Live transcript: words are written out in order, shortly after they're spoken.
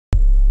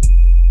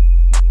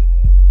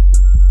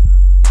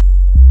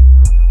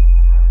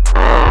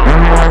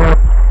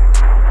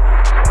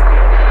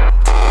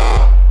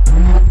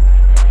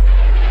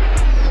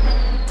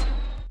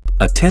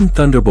A-10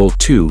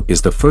 Thunderbolt II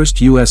is the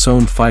first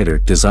US-owned fighter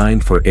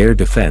designed for air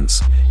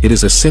defense. It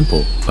is a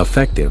simple,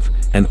 effective,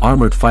 and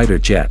armored fighter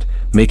jet,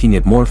 making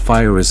it more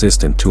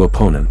fire-resistant to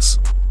opponents.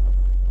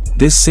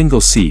 This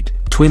single-seat,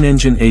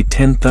 twin-engine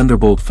A-10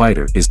 Thunderbolt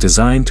fighter is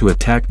designed to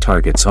attack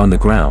targets on the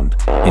ground,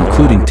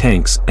 including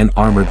tanks and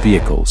armored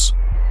vehicles.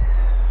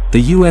 The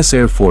U.S.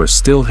 Air Force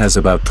still has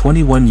about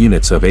 21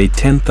 units of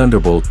A-10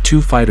 Thunderbolt II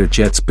fighter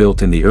jets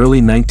built in the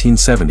early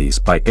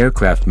 1970s by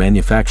aircraft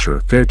manufacturer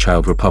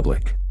Fairchild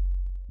Republic.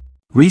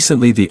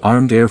 Recently, the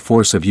Armed Air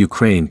Force of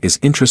Ukraine is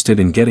interested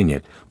in getting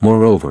it.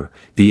 Moreover,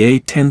 the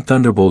A-10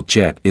 Thunderbolt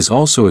jet is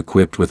also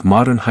equipped with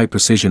modern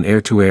high-precision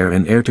air-to-air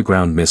and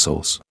air-to-ground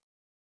missiles.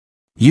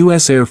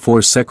 U.S. Air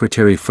Force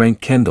Secretary Frank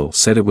Kendall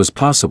said it was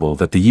possible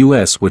that the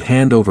U.S. would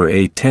hand over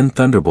A-10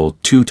 Thunderbolt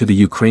II to the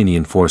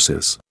Ukrainian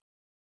forces.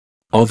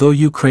 Although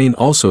Ukraine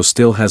also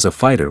still has a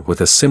fighter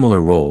with a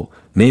similar role,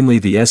 namely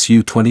the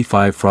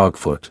Su-25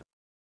 Frogfoot.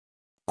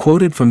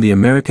 Quoted from the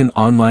American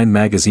online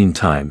magazine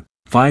Time,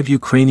 5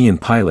 Ukrainian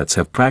pilots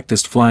have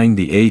practiced flying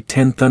the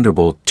A-10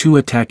 Thunderbolt II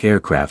attack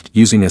aircraft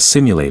using a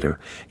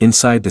simulator.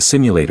 Inside the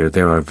simulator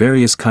there are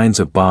various kinds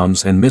of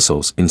bombs and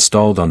missiles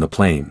installed on the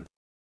plane.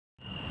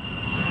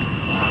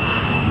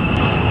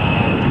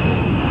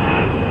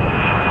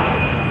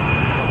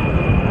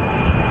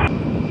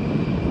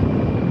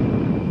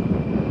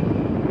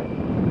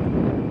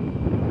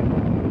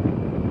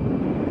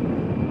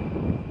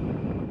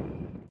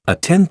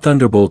 A-10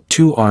 Thunderbolt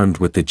II armed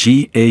with the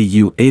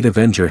GAU-8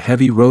 Avenger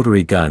heavy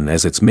rotary gun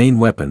as its main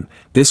weapon,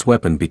 this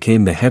weapon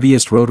became the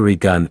heaviest rotary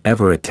gun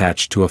ever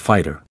attached to a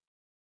fighter.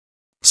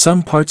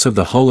 Some parts of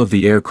the hull of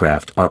the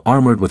aircraft are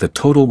armored with a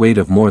total weight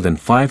of more than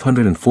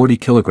 540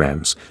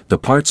 kilograms. The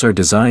parts are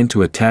designed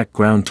to attack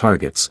ground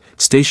targets,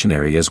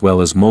 stationary as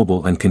well as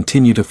mobile, and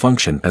continue to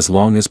function as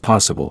long as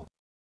possible.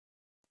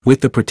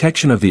 With the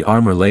protection of the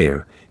armor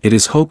layer, it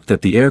is hoped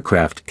that the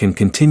aircraft can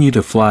continue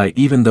to fly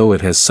even though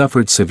it has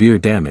suffered severe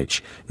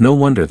damage. No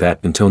wonder that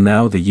until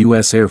now the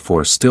U.S. Air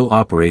Force still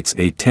operates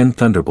A-10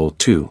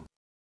 Thunderbolt II.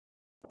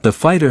 The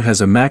fighter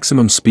has a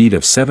maximum speed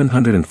of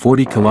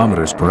 740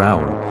 km per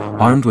hour,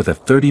 armed with a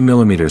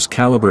 30mm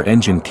caliber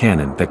engine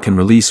cannon that can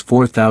release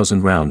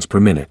 4,000 rounds per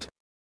minute.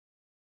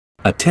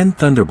 A-10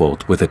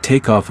 Thunderbolt with a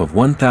takeoff of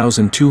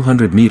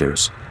 1,200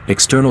 meters,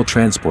 external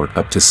transport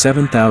up to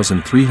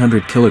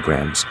 7,300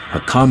 kilograms,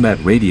 a combat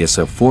radius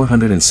of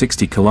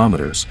 460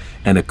 kilometers,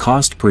 and a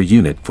cost per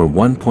unit for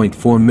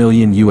 $1.4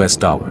 million US.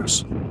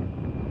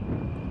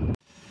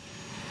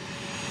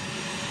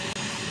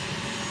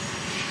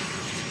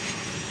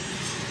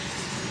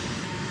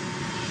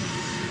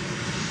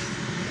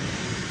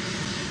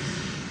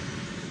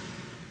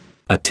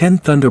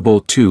 A-10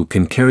 Thunderbolt II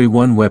can carry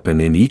one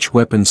weapon in each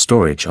weapon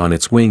storage on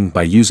its wing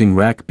by using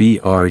rack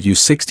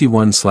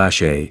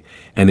BRU-61/A,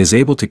 and is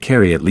able to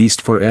carry at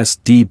least 4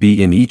 SDB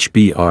in each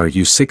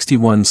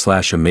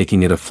BRU-61/A,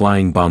 making it a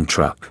flying bomb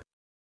truck.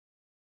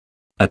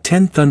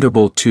 A-10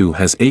 Thunderbolt II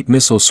has 8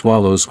 missile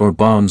swallows or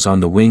bombs on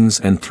the wings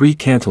and 3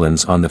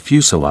 cantillons on the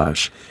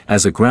fuselage.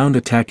 As a ground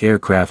attack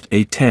aircraft,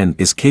 A-10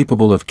 is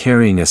capable of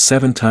carrying a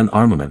 7-ton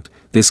armament.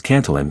 This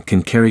cantillon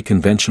can carry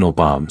conventional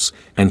bombs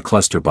and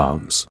cluster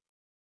bombs.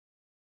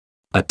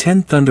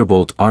 A-10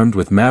 Thunderbolt armed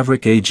with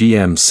Maverick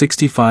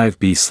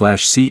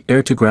AGM-65B/C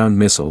air-to-ground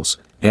missiles,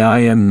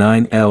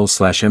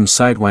 AIM-9L/M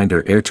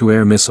Sidewinder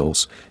air-to-air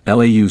missiles,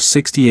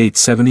 LAU-68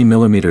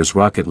 70mm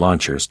rocket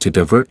launchers to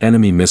divert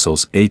enemy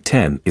missiles.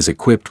 A-10 is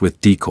equipped with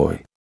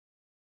decoy.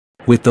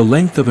 With the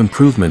length of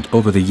improvement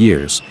over the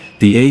years,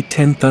 the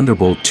A-10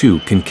 Thunderbolt II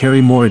can carry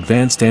more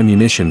advanced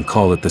ammunition.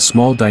 Call it the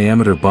small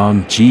diameter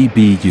bomb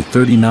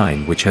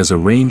GBU-39, which has a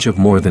range of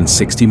more than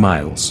 60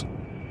 miles.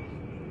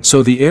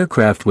 So the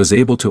aircraft was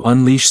able to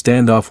unleash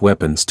standoff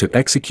weapons to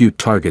execute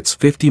targets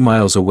 50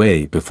 miles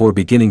away before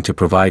beginning to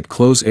provide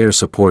close air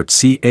support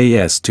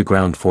 (CAS) to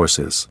ground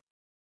forces.